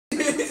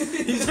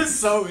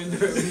just so into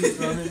it when he's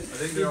running.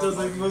 He does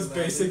like the most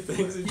basic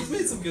things. He's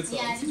made some good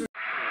songs. Yeah.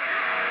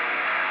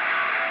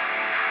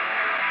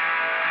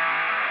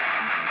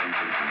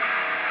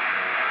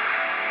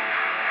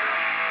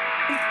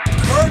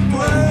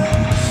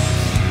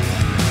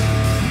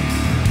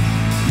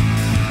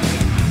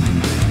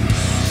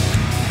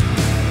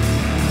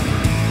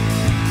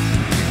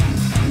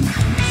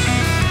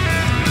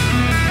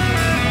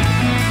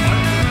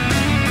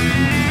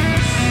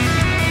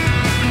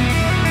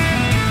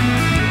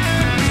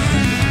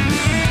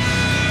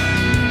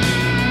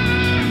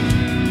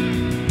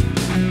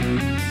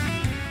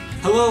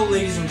 Hello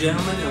ladies and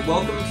gentlemen, and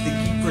welcome to the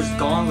GeekVerse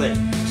Gauntlet.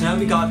 Tonight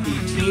we got the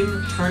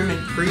team tournament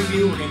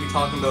preview. We're going to be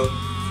talking about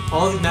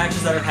all the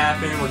matches that are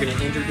happening. We're going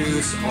to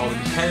introduce all the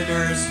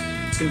competitors.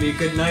 It's going to be a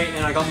good night,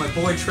 and I got my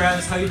boy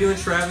Travis. How you doing,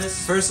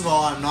 Travis? First of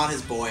all, I'm not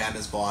his boy, I'm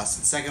his boss.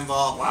 And second of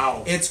all,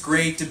 wow, it's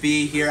great to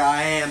be here.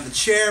 I am the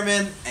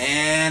chairman,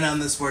 and I'm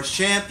the sports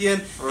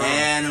champion,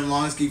 and I'm the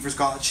longest GeekVerse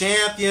Gauntlet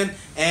champion,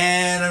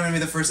 and I'm going to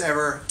be the first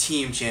ever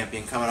team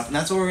champion coming up. And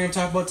that's what we're going to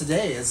talk about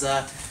today, is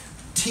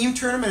team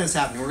tournament is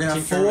happening. We're going to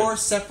have four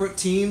separate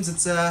teams.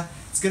 It's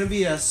going to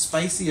be a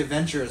spicy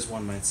adventure, as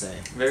one might say.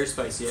 Very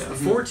spicy, yeah.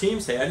 4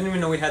 teams today. I didn't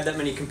even know we had that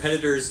many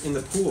competitors in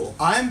the pool.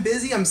 I'm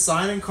busy. I'm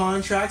signing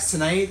contracts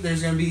tonight.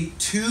 There's going to be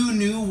 2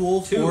 new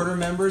Wolf Order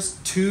members.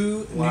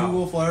 2 new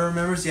Wolf Order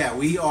members. Yeah,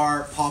 we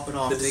are popping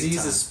off. The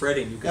disease is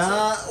spreading, you could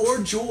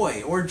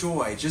say. Or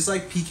joy. Just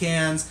like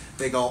pecans,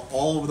 they go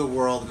all over the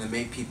world and they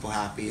make people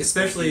happy.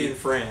 Especially in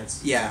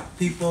France. Yeah,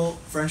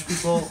 French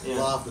people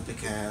love the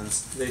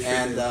pecans. They sure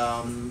and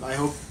do. I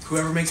hope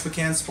whoever makes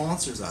pecans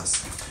sponsors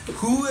us.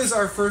 Who is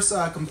our first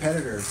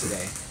competitor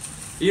today?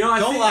 You know,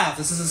 Don't laugh.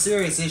 This is a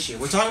serious issue.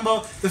 We're talking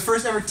about the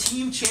first ever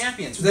team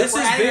champions. We're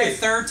adding a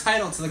 3rd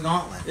title to the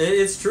gauntlet.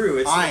 It's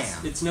true.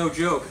 It's no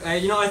joke.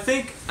 You know, I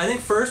think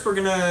first we're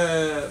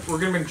gonna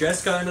bring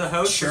Jessica into the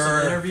house for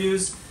some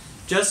interviews.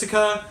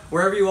 Jessica,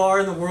 wherever you are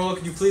in the world,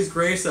 could you please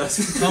grace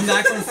us? Come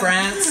back from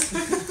France.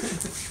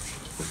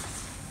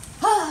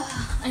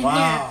 I'm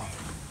here.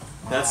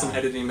 That's some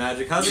editing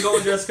magic. How's it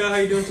going, Jessica? How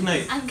you doing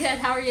tonight? I'm good.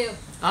 How are you?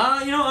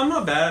 You know, I'm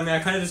not bad. I mean, I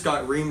kind of just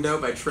got reamed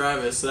out by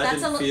Travis, so that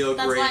didn't feel great.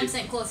 That's why I'm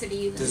sitting closer to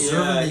you than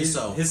Deservedly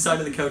so. His side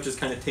of the couch is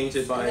kind of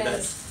tainted by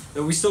that.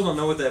 We still don't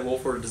know what that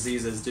wolf order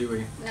disease is, do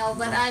we? No,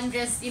 but I'm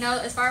just,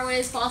 as far away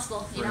as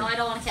possible. You know, I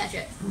don't want to catch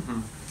it.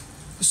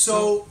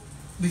 So,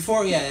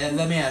 before,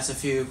 let me ask a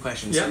few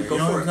questions here. Go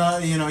for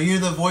it. You're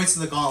the voice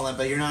of the gauntlet,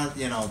 but you're not,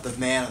 the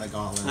man of the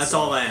gauntlet. That's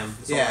all I am.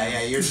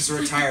 You're just a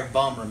retired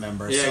bum,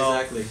 remember? Yeah,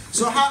 exactly.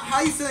 So how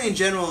are you feeling in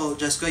general,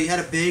 Jessica? You had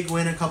a big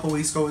win a couple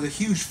weeks ago with a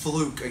huge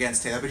fluke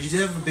against Taylor, but you did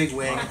have a big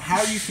win. How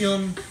are you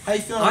feeling? I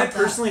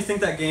personally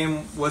think that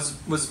game was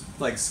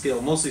like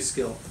skill, mostly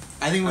skill.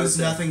 I think it was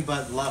nothing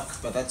but luck,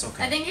 but that's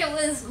okay. I think it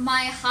was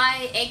my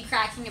high egg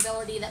cracking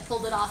ability that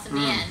pulled it off in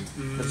the end.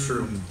 That's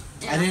true.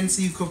 Yeah. I didn't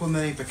see you cook with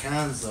many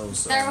pecans though.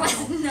 So there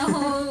was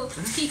no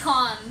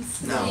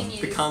pecans. No,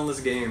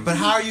 pecanless game. But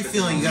how are you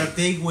feeling? You got a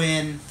big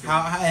win.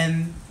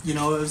 And it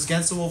was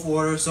against the Wolf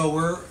Order.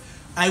 So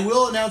I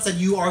will announce that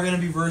you are going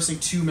to be versing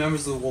 2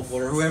 members of the Wolf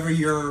Order. Whoever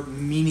your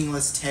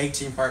meaningless tag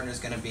team partner is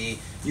going to be,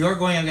 you are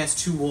going against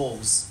 2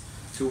 wolves.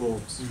 2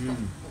 wolves.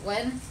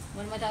 When?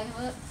 What am I talking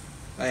about?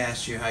 I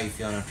asked you how you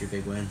feeling after your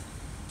big win.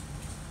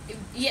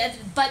 Yeah,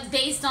 but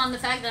based on the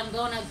fact that I'm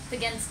going up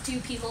against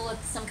 2 people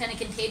with some kind of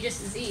contagious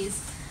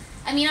disease.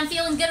 I mean, I'm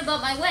feeling good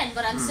about my win,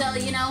 but I'm still,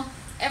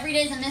 every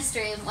day's a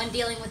mystery when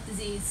dealing with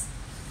disease.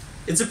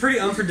 It's a pretty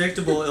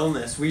unpredictable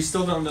illness. We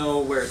still don't know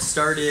where it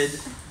started.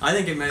 I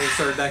think it might have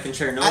started back in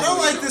Chernobyl. I don't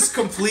like this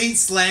complete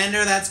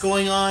slander that's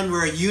going on.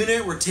 We're a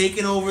unit. We're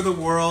taking over the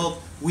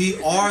world.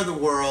 We are the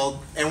world,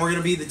 and we're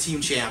going to be the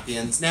team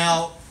champions.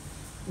 Now,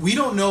 we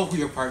don't know who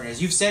your partner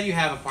is. You've said you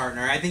have a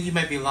partner. I think you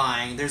might be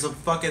lying. There's a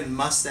fucking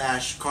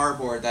mustache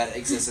cardboard that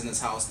exists in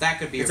this house. That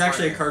could be your partner. It's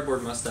actually a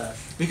cardboard mustache.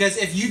 Because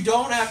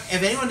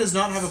if anyone does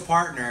not have a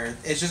partner,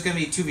 it's just going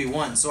to be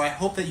 2v1. So I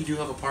hope that you do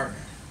have a partner.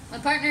 My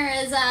partner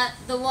is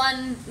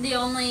the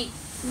only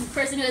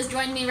person who has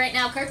joined me right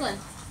now, Kirkland.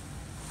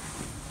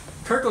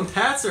 Kirkland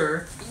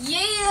Tatzer?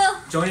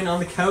 Yeah! Joining on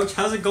the couch.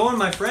 How's it going,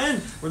 my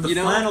friend? We're the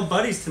flannel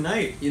buddies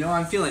tonight.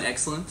 I'm feeling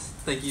excellent.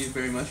 Thank you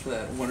very much for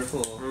that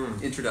wonderful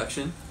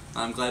introduction.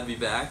 I'm glad to be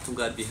back. I'm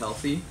glad to be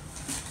healthy.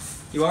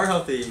 You are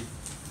healthy.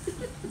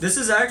 This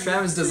is actually...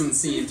 Travis doesn't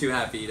seem too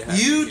happy to have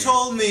you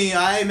told me,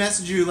 I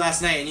messaged you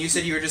last night, and you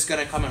said you were just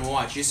going to come and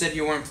watch. You said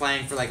you weren't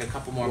playing for like a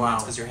couple more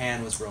months because your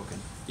hand was broken.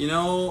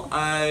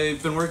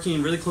 I've been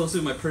working really closely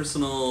with my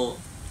personal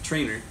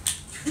trainer.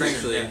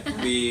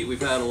 Actually,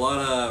 we've had a lot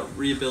of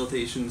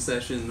rehabilitation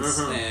sessions,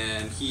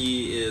 and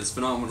he is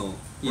phenomenal.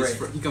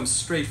 He comes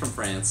straight from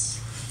France.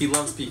 He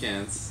loves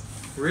pecans.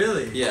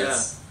 Really?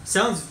 Yes. Yeah.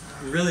 Sounds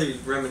really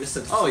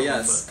reminiscent. Oh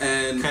yes,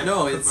 and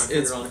no,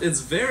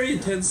 it's very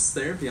intense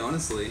therapy,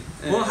 honestly.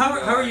 And, well, how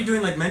are you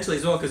doing like mentally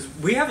as well? Because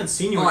we haven't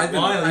seen you in a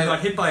while. You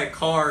got hit by a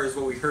car, is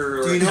what we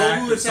heard. Do you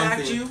know who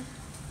attacked you?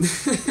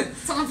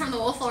 Someone someone from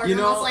the Wolf Order, You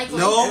know, most likely.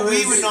 No, It we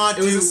was- would not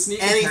it was do a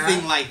sneak anything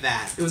attack. like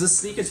that. It was a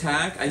sneak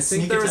attack. I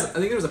Sneak think there was. attack. I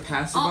think there was a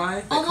passerby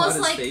that caught Almost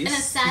his like face. an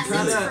Assassin's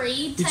Kinda-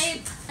 Creed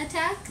type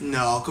attack.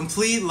 No,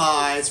 complete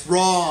lies.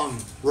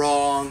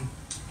 Wrong.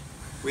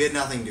 We had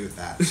nothing to do with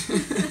that.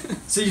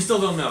 So you still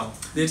don't know.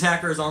 The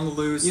attacker is on the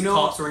loose. You know-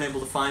 Cops weren't able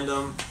to find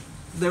him.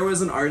 There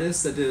was an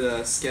artist that did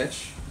a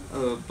sketch,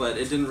 but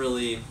it didn't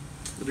really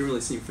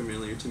seem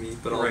familiar to me.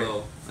 But Right.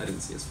 although I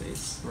didn't see his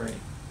face. Right.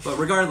 But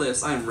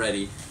regardless, I'm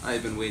ready.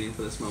 I've been waiting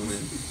for this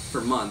moment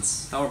for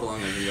months, however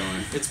long I've been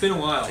going. It's been a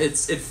while. It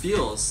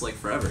feels like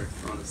forever,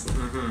 honestly.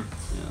 Mm-hmm.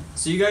 Yeah.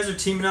 So you guys are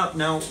teaming up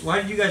now. Why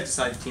did you guys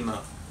decide to team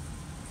up?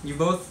 You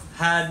both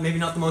had maybe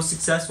not the most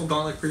successful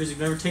Gauntlet careers. You've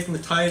never taken the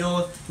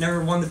title,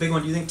 never won the big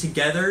one. Do you think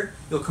together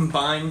you'll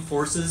combine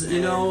forces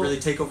and really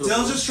take over the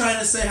Dill's world? just trying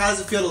to say, how does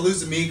it feel to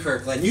lose to me,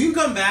 Kirkland? You can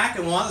come back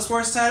and want the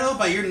sports title,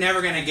 but you're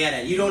never going to get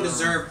it. You don't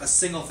deserve a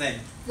single thing.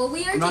 Well,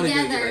 we are I'm not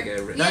even together. gonna get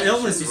a That We-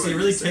 illness, you see,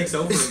 really takes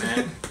over,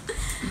 man.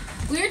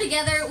 We're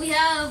together. We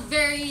have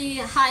very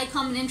high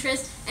common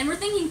interest, and we're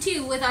thinking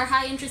too, with our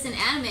high interest in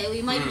anime,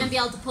 we might even be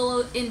able to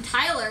pull in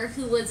Tyler,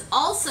 who was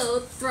also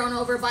thrown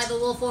over by the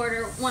Wolf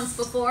Order once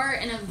before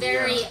in a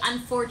very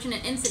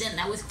unfortunate incident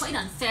that was quite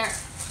unfair,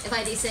 if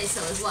I do say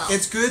so as well.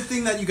 It's good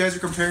thing that you guys are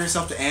comparing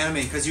yourself to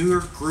anime, because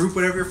your group,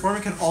 whatever you're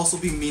forming, can also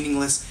be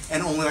meaningless,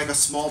 and only like a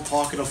small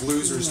pocket of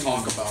losers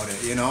talk about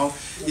it. You know,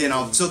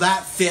 so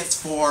that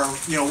fits for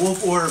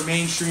Wolf Order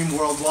mainstream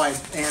worldwide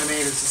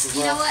animators as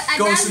well. You know what? I'd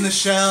Ghost rather- in the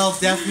Shell,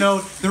 Death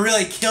Note, they're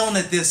really killing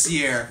it this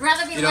year.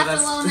 Rather be You know, left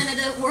that's- alone than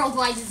a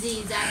worldwide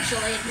disease,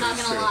 actually. Not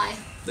That's gonna true. lie.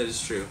 That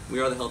is true. We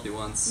are the healthy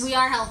ones. We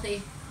are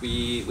healthy.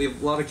 We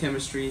have a lot of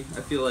chemistry.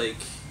 I feel like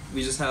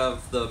we just have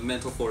the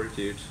mental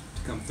fortitude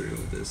to come through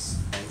with this.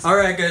 All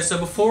right, guys. So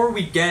before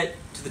we get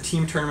to the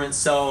team tournament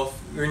itself,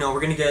 we're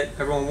gonna get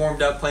everyone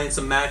warmed up, playing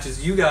some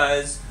matches. You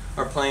guys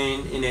are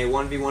playing in a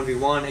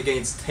 1v1v1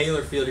 against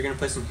Taylor Field. You're gonna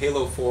play some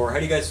Halo 4. How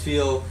do you guys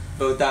feel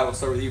about that? We'll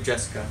start with you,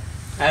 Jessica,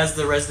 as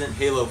the resident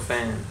Halo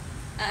fan.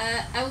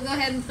 I will go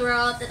ahead and throw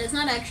out that it's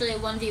not actually a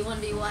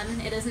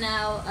 1v1v1. It is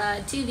now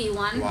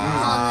 2v1.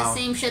 Wow. Pulling the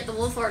same shit the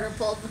Wolf Order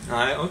pulled. All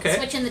right, okay,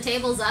 Switching the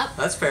tables up.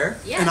 that's fair.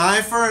 Yeah. An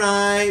eye for an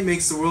eye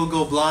makes the world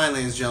go blind,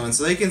 ladies and gentlemen.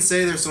 So they can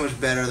say they're so much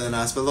better than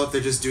us, but look,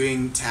 they're just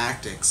doing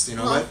tactics. You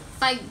know Well, what?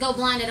 if I go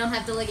blind, I don't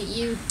have to look at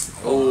you.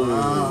 Oh,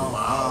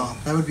 wow.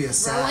 That would be a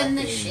sad Throwing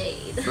the thing.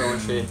 shade. Throwing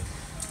shade.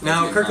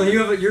 Now, Kirkland,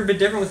 you're a bit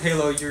different with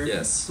Halo. You're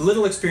Yes.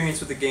 little experience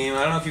with the game. I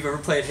don't know if you've ever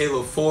played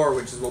Halo 4,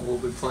 which is what we'll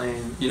be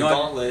playing. You in know,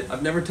 Gauntlet.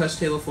 I've never touched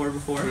Halo 4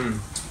 before, Mm,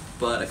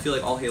 but I feel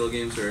like all Halo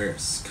games are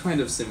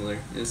kind of similar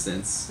in a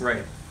sense.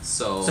 right.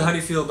 So So how do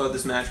you feel about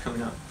this match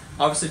coming up?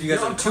 Obviously, if you guys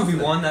No, have a I'm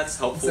 2v1, that's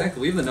helpful.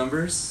 Exactly, we have the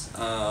numbers.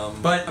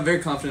 But I'm very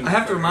confident. I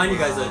have to remind you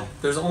guys Wow. that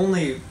there's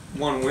only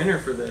one winner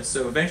for this,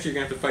 so eventually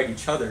you're going to have to fight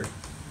each other.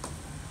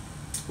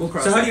 We'll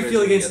cross So how that do you bridge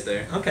feel when we against...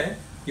 get there? Okay.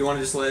 You want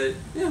to just let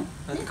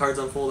the cards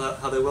unfold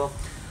how they will?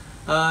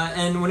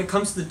 And when it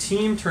comes to the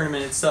team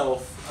tournament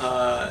itself,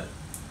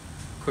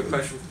 quick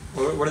question.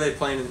 What are they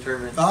playing in the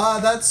tournament?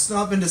 That's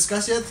not been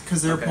discussed yet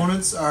because their Okay.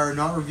 opponents are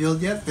not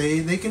revealed yet.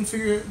 They can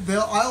figure.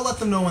 I'll let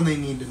them know when they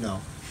need to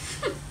know.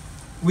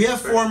 We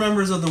have 4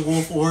 members of the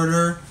Wolf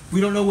Order.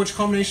 We don't know which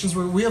combinations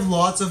we have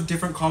lots of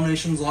different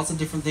combinations, lots of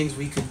different things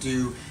we could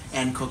do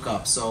and cook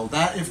up. So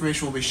that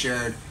information will be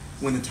shared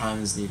when the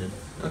time is needed.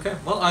 Okay.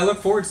 Well, I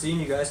look forward to seeing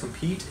you guys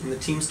compete in the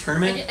team's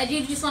tournament. I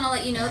do just want to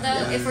let you know,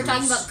 though, if we're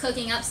talking Yes. about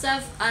cooking up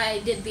stuff, I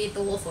did beat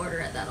the Wolf Order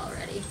at that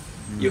already.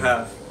 You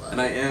have. And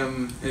I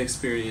am an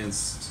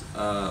experienced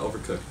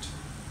overcooked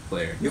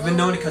player. You've been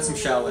known to cut some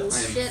shallots.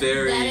 I am Shit,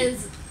 very- that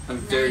is... I'm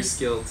very Nice.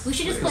 skilled. We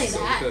should just when play it comes to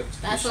that.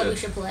 overcooked. That's what we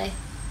should play.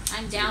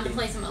 I'm down to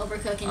play some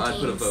overcooking I'd teams.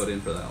 put a vote in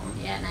for that one.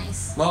 Yeah,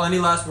 nice. Well, any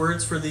last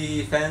words for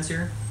the fans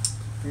here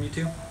from you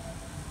two?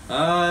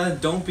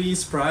 Don't be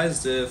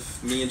surprised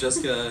if me and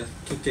Jessica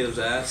kick Taylor's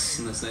ass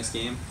in this next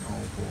game. Oh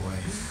boy.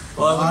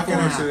 Well, I look Not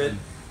gonna forward to it. happen.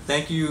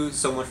 Thank you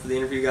so much for the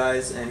interview,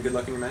 guys, and good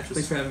luck in your matches.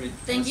 Thanks for having me.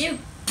 Thank you.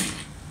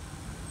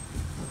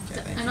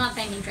 Okay, thank I'm not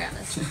thanking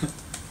Travis.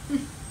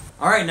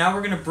 All right, now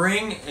we're gonna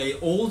bring a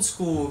old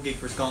school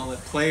GeekVerse Gauntlet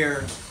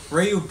player,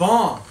 Rayu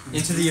Bong,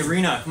 into the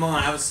arena. Come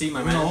on, have a seat, my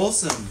I'm man.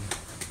 wholesome.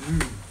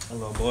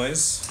 Hello,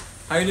 boys.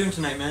 How you doing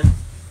tonight, man?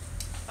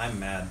 I'm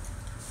mad.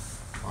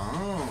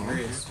 Wow. There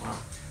he is. Wow.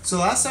 So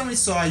last time we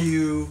saw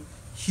you,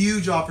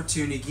 huge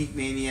opportunity, Geek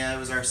Mania. It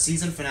was our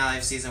season finale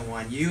of season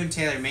 1. You and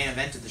Taylor main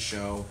evented the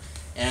show,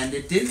 and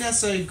it didn't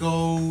necessarily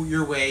go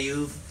your way.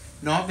 You've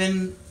not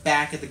been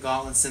back at the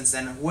Gauntlet since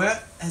then.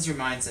 What has your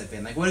mindset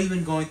been? Like, what have you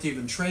been going through? You've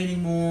been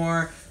training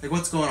more? Like,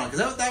 what's going on?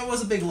 Because that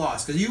was a big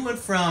loss. Because you went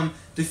from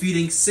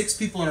defeating 6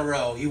 people in a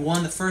row. You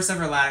won the first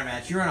ever ladder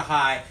match. You were on a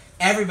high.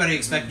 Everybody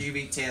expected you to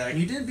beat Taylor, and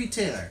you did beat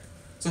Taylor.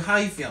 So how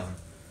are you feeling?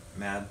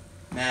 Mad.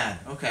 Mad.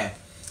 Okay.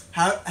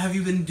 How have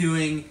you been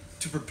doing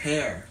to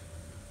prepare?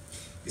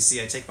 You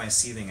see, I take my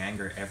seething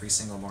anger every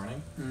single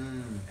morning,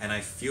 and I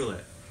fuel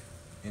it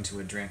into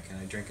a drink, and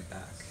I drink it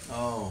back.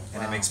 Oh,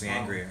 And it makes me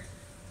angrier.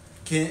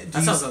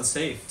 That sounds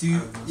unsafe. Do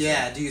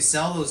you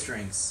sell those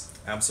drinks?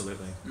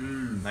 Absolutely.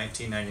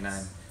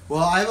 $19.99.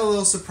 Well, I have a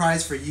little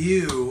surprise for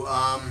you.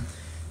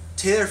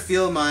 Taylor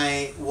Field,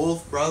 my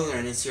wolf brother,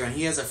 is here, and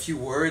he has a few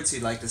words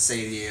he'd like to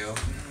say to you.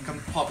 Come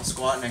pop a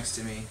squat next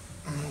to me.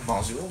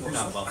 Bonjour. You're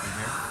not welcome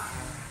here.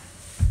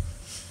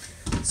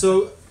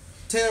 So,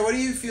 Taylor, what do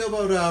you feel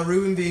about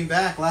Ruben being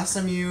back? Last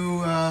time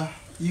you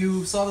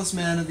saw this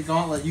man at the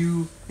Gauntlet,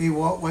 you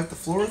wiped the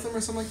floor with him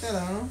or something like that?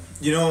 I don't know.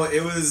 You know,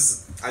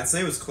 I'd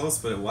say it was close,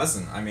 but it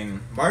wasn't. I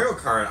mean, Mario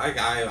Kart,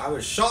 I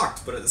was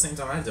shocked, but at the same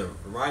time, I had to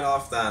ride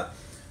off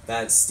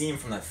that steam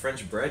from that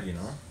French bread, you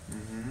know?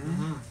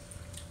 Mm-hmm.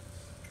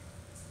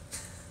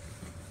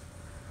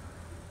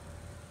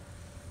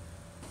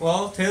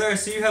 Well, Taylor, I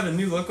see you have a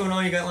new look going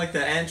on. You got like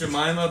the Aunt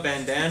Jemima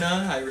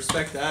bandana. I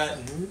respect that.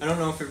 I don't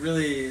know if it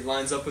really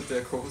lines up with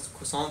the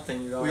croissant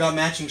thing you got. We got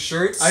matching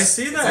shirts. I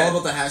see that. It's all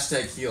about the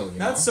hashtag heel, you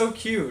know? That's so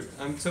cute.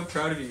 I'm so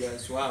proud of you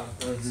guys. Wow.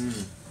 That's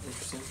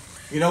interesting.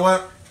 You know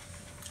what?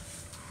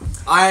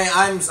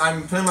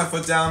 I'm putting my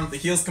foot down. The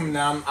heel's coming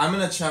down. I'm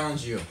gonna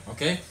challenge you.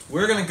 Okay?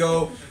 We're gonna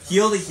go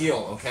heel to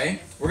heel.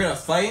 Okay? We're gonna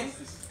fight,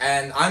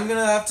 and I'm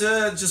gonna have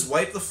to just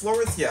wipe the floor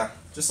with you,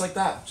 just like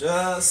that.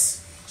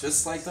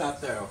 Just like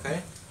that. There.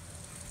 Okay?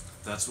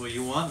 That's what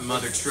you want,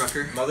 mother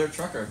trucker. Mother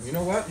trucker. You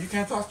know what? You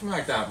can't talk to me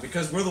like that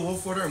because we're the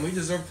Wolf Order and we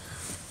deserve.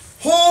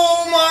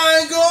 Oh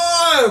my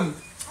God!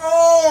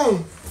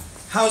 Oh!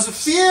 How's it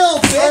feel,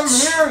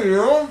 bitch? I'm here, you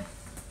know.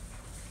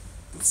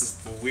 This is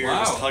the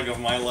weirdest hug of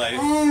my life.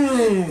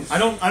 I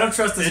don't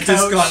trust this It couch.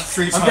 just got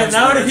 3 times I'm getting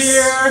out of worse.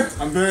 here.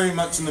 I'm very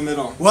much in the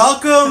middle.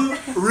 Welcome,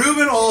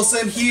 Ruben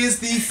Olsen. He is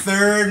the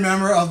 3rd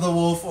member of the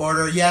Wolf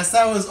Order. Yes,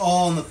 that was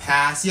all in the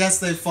past. Yes,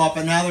 they fought,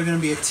 but now they're going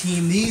to be a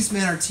team. These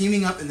men are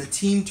teaming up in the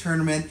team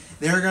tournament.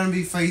 They're going to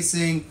be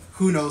facing,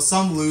 who knows,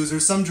 some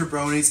losers, some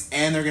jabronis,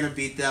 and they're going to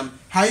beat them.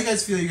 How do you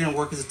guys feel you're going to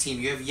work as a team?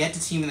 You have yet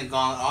to team in the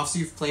Gauntlet.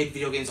 Obviously, you've played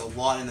video games a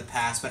lot in the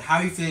past, but how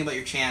are you feeling about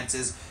your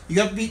chances? You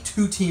have to beat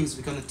 2 teams to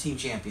become the team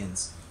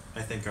champions.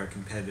 I think our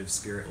competitive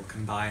spirit will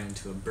combine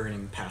into a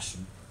burning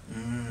passion.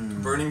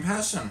 Burning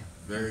passion.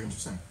 Very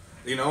interesting.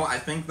 You know, I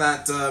think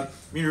that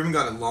me and Ruben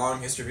got a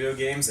long history of video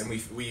games, and we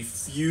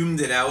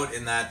fumed it out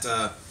in that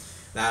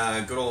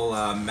good old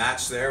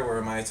match there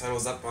where my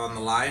title's up on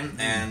the line,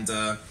 and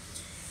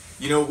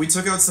you know, we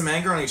took out some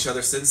anger on each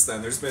other since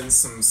then. There's been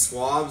some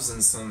swabs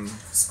and some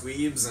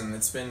squeebs, and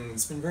it's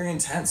been very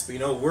intense. But you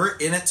know, we're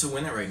in it to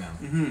win it right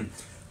now.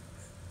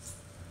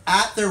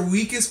 At their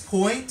weakest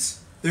point,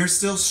 they're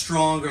still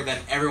stronger than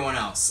everyone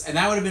else. And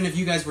that would have been if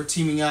you guys were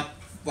teaming up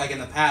like in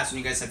the past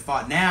when you guys had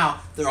fought. Now,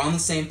 they're on the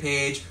same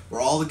page.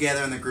 We're all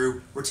together in the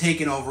group. We're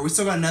taking over. We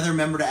still got another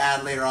member to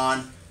add later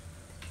on.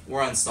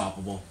 We're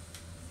unstoppable.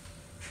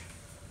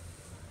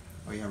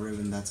 Oh yeah,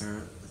 Ruben, that's our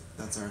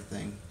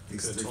thing. You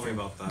could have told me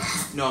about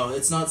that. No,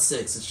 it's not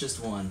 6. It's just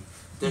 1.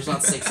 There's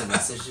not 6 of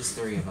us. There's just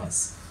 3 of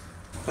us.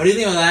 What do you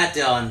think of that,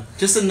 Dylan?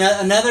 Just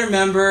another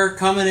member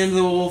coming into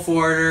the Wolf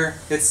Order.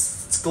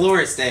 It's a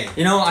glorious day.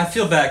 You know, I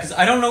feel bad because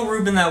I don't know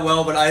Ruben that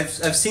well, but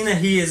I've seen that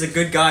he is a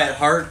good guy at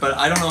heart, but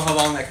I don't know how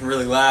long that can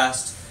really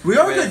last. We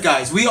are good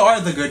guys. We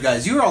are the good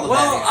guys. You are all the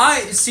bad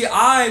guys.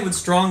 I would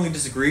strongly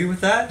disagree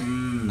with that.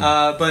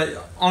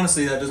 But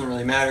honestly, that doesn't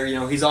really matter. You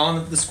know, he's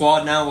on the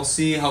squad now. We'll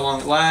see how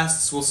long it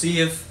lasts. We'll see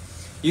if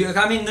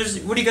I mean,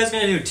 what are you guys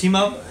gonna do? Team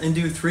up and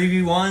do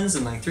 3v1s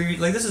and like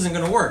this isn't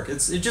gonna work.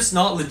 It's just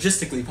not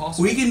logistically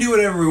possible. We can do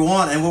whatever we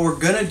want, and what we're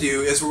gonna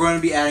do is we're going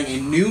to be adding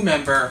a new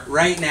member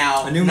right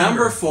now. A new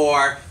number member.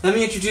 4. Let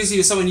me introduce you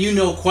to someone you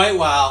know quite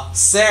well,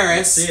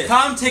 Saris.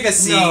 Come take a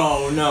seat.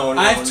 No.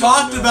 I've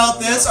talked about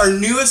this. Our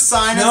newest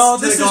sign-ups No,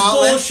 to this the is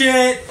Gauntlet.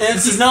 bullshit.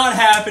 This is not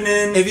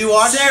happening. If you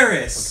watch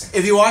Saris.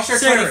 If you watched our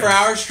Saris.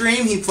 24-hour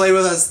stream, he played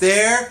with us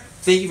there.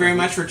 Thank you very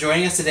much for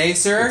joining us today,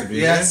 sir.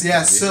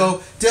 Yes.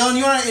 So, Dylan,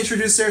 you want to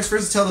introduce Saris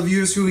first and tell the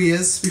viewers who he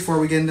is before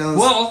we get into this?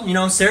 Well, you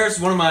know, Saris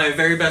is one of my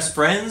very best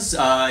friends.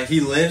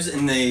 He lives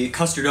in the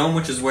Custer Dome,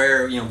 which is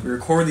where, you know, we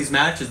record these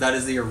matches. That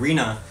is the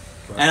arena.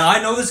 And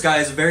I know this guy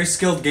is a very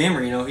skilled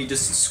gamer. You know, he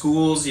just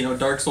schools, you know,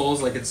 Dark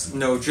Souls like it's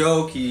no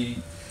joke. He,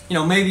 you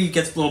know, maybe he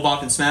gets a little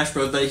bopped in Smash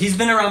Bros, but he's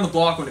been around the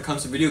block when it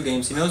comes to video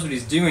games. He knows what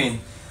he's doing.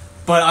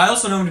 But I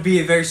also know him to be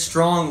a very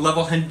strong,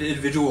 level-headed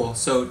individual.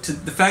 So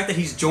the fact that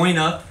he's joined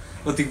up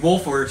with the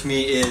Wolf Order to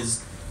me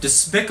is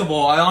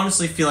despicable. I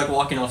honestly feel like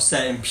walking off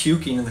set and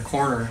puking in the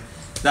corner.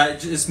 That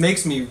just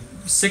makes me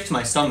sick to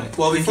my stomach.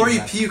 Well, before you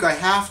puke, I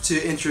have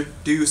to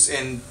introduce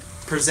and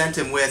present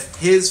him with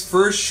his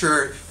first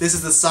shirt. This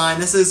is the sign.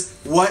 This is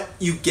what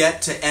you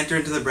get to enter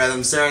into the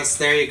Brethren. Saris,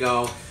 there you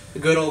go. The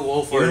good old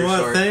Wolf Order You know what?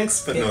 short.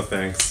 Thanks, but no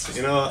thanks.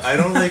 You know, I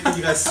don't like what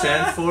you guys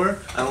stand for.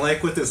 I don't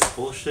like what this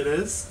bullshit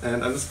is,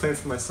 and I'm just playing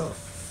for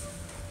myself.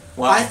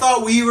 Wow. I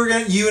thought you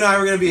and I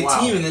were gonna be a Wow.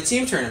 team in the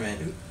team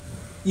tournament.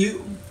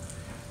 You.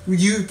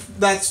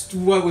 That's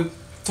what we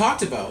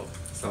talked about.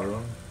 Is that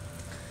wrong?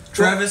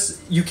 Travis,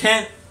 you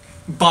can't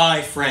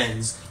buy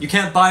friends. You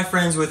can't buy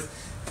friends with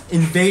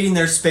invading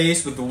their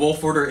space with the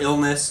Wolf Order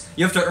illness.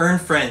 You have to earn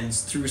friends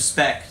through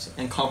respect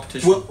and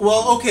competition.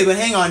 Well, okay, but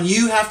hang on.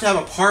 You have to have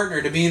a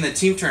partner to be in the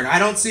team tournament. I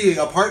don't see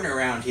a partner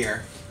around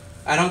here.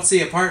 I don't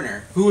see a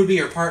partner. Who would be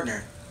your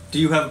partner? Do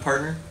you have a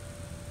partner?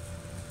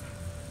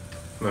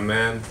 my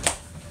man,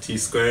 T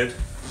squared.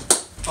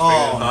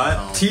 Oh,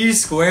 hot. T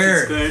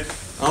squared. Squared.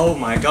 Oh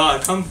my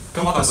God! Come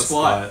up a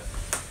squat.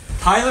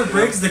 Tyler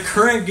Briggs, the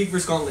current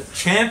GeekVerse Gauntlet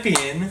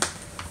champion,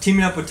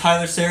 teaming up with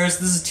Tyler Saris.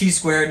 This is T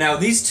squared. Now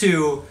these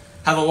two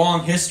have a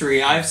long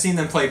history. I've seen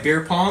them play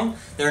beer pong.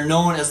 They're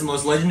known as the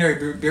most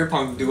legendary beer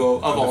pong duo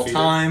of all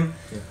time.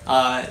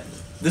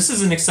 This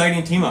is an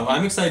exciting team up.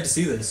 I'm excited to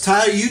see this.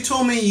 Tyler, you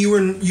told me you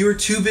were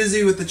too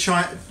busy with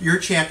your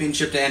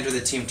championship to enter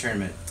the team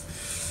tournament.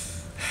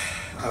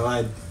 I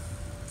lied.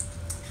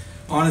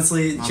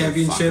 Honestly,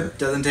 championship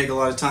doesn't take a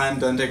lot of time,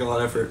 doesn't take a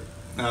lot of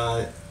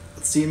effort.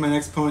 Seeing my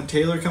next opponent,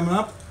 Taylor, coming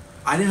up,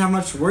 I didn't have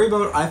much to worry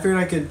about. I figured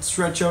I could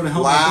stretch out and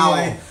help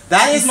my boy.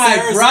 That is my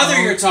Sarah's brother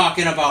out. you're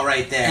talking about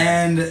right there.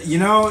 And, you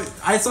know,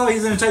 I saw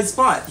he's in a tight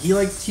spot. He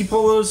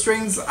pulled those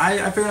strings.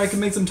 I figured I could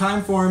make some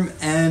time for him,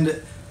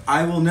 and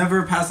I will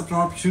never pass up an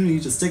opportunity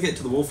to stick it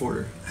to the Wolf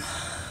Order.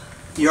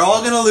 You're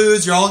all gonna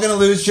lose. You're all gonna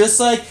lose. Just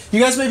like you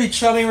guys may be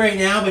chumming right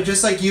now, but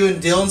just like you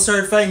and Dylan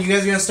started fighting, you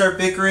guys are gonna start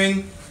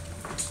bickering.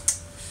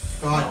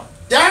 God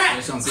damn I it!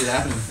 just don't see it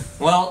happening.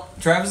 Well,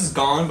 Travis is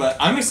gone, but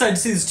I'm excited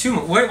to see this too.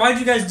 Why did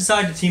you guys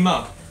decide to team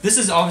up? This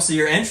is obviously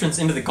your entrance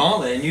into the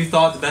gauntlet, and you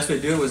thought the best way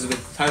to do it was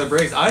with Tyler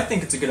Briggs. I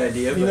think it's a good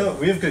idea. You know,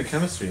 we have good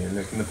chemistry in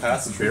the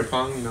past with beer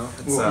pong. You know,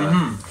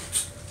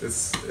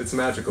 it's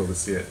magical to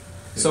see it.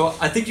 So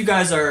I think you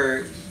guys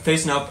are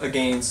facing up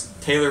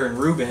against Taylor and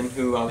Ruben,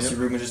 who obviously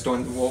Ruben just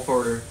joined the Wolf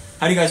Order.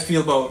 How do you guys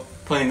feel about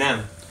playing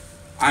them?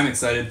 I'm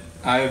excited.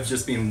 I've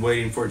just been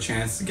waiting for a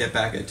chance to get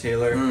back at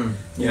Taylor.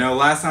 You know,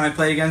 last time I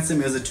played against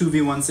him, it was a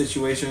 2v1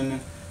 situation.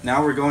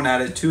 Now we're going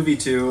at it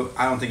 2v2.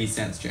 I don't think he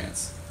stands a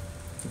chance.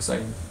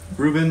 Exciting.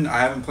 Ruben, I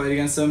haven't played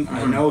against him.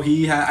 I know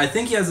I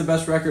think he has the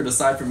best record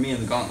aside from me in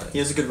the gauntlet. He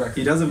has a good record.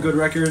 He does have a good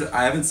record.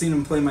 I haven't seen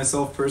him play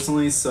myself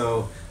personally,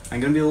 so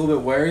I'm going to be a little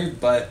bit wary,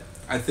 but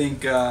I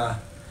think I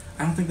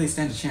don't think they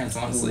stand a chance,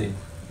 honestly.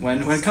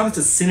 When it comes to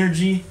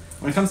synergy,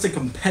 when it comes to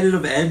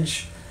competitive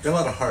edge, Got a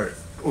lot of heart.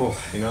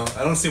 oh, You know,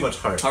 I don't see much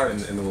heart, Heart.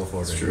 in the Wolf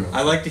Order. It's true.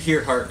 I like to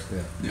hear heart.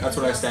 Yeah. That's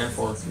what I stand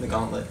for in the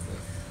gauntlet.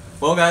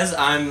 Well, guys,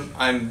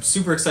 I'm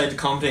super excited to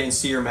commentate and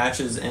see your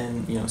matches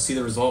and see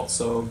the results.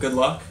 So good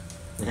luck,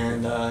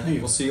 and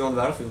we'll see you on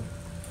the battlefield.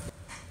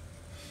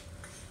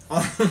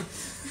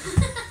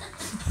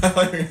 I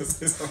thought you were gonna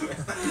say something.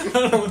 I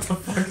don't know what the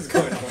fuck is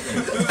going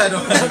on. I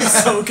don't know. I'm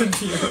so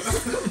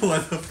confused.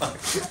 What the fuck?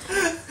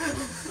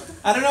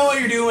 I don't know what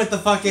you're doing with the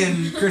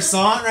fucking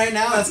croissant right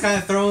now. That's kind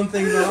of throwing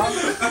things off.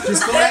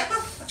 Just go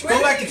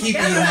back to keep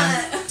eating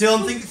them.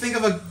 Dylan, think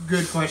of a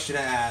good question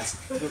to ask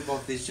with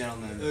both these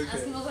gentlemen.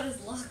 Ask him about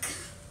his luck.